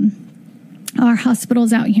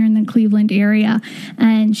hospitals out here in the Cleveland area,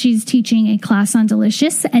 and she's teaching a class on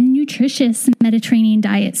delicious and nutritious Mediterranean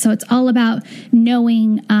diet. So it's all about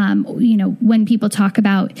knowing, when people talk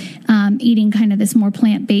about eating kind of this more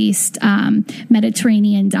plant-based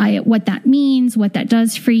Mediterranean diet, what that means, what that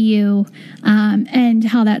does for you, and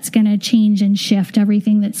how that's going to change and shift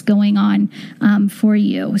everything that's going on for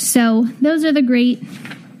you. So those are the great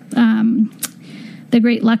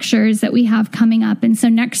lectures that we have coming up. And so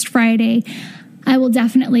next Friday, I will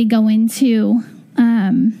definitely go into,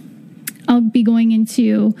 I'll be going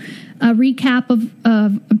into a recap of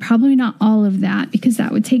probably not all of that, because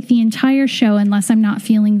that would take the entire show unless I'm not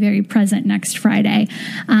feeling very present next Friday.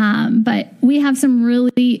 But we have some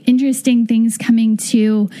really interesting things coming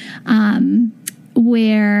to,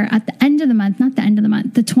 where at the end of the month, not the end of the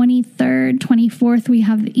month, the 23rd, 24th, we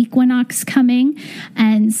have the equinox coming,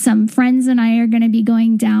 and some friends and I are going to be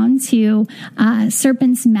going down to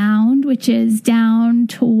Serpent's Mound, which is down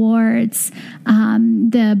towards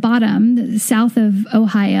the bottom, the south of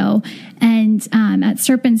Ohio, and at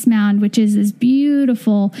Serpent's Mound, which is this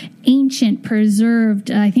beautiful, ancient,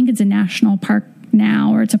 preserved, I think it's a national park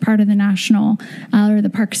now, or it's a part of the national or the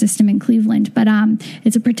park system in Cleveland, but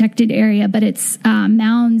it's a protected area. But it's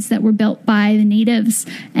mounds that were built by the natives,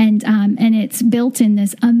 and it's built in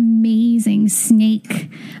this amazing snake.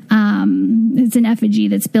 It's an effigy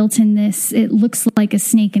that's built in this. It looks like a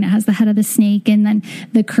snake, and it has the head of the snake, and then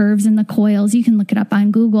the curves and the coils. You can look it up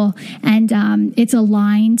on Google, and it's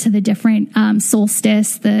aligned to the different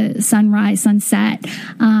solstice, the sunrise, sunset,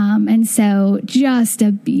 and so just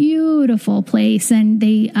a beautiful place. And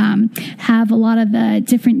they have a lot of the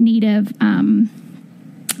different native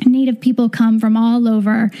people come from all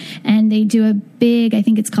over, and they do a big, I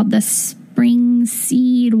think it's called the spring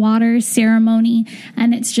seed water ceremony,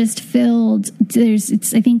 and it's just filled.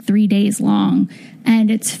 It's I think 3 days long, and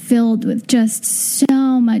it's filled with just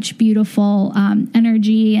so much beautiful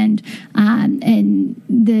energy, and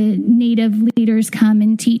the native leaders come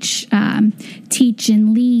and teach and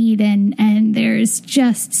lead, and there's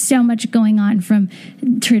just so much going on, from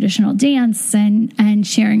traditional dance and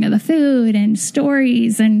sharing of the food and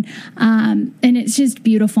stories, and it's just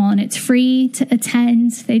beautiful, and it's free to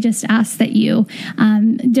attend. They just ask that you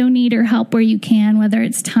donate or help where you can, whether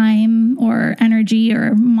it's time or energy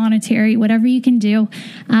or monetary, whatever you can do.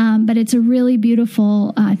 But it's a really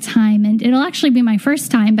beautiful time, and it'll actually be my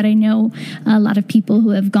first time, but I know a lot of people who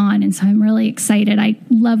have gone, and so I'm really excited. I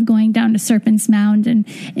love going down to Serpent's Mound and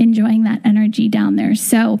enjoying that energy down there.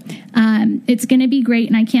 So it's going to be great,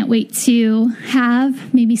 and I can't wait to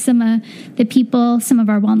have maybe some of the people, some of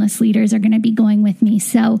our wellness leaders are going to be going with me.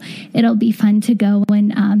 So it'll be fun to go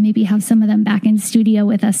and maybe have some of them back in studio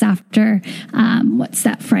with us after, what's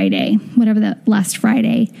that Friday, whatever the last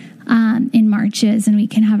Friday in March is, and we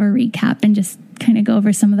can have a recap and just kind of go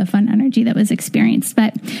over some of the fun energy that was experienced.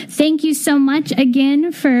 But thank you so much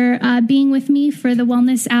again for being with me for the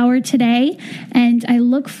Wellness Hour today, and I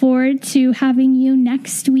look forward to having you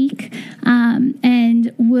next week,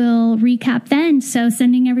 and we'll recap then. So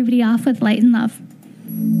sending everybody off with light and love.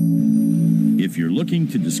 If you're looking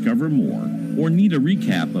to discover more or need a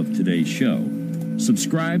recap of today's show,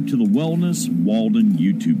 subscribe to the Wellness Walden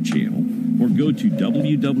YouTube channel, or go to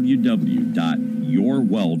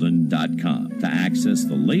www.yourweldon.com to access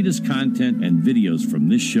the latest content and videos from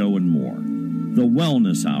this show and more. The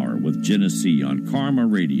Wellness Hour with Genesee on Karma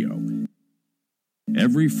Radio,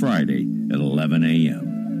 every Friday at 11 a.m.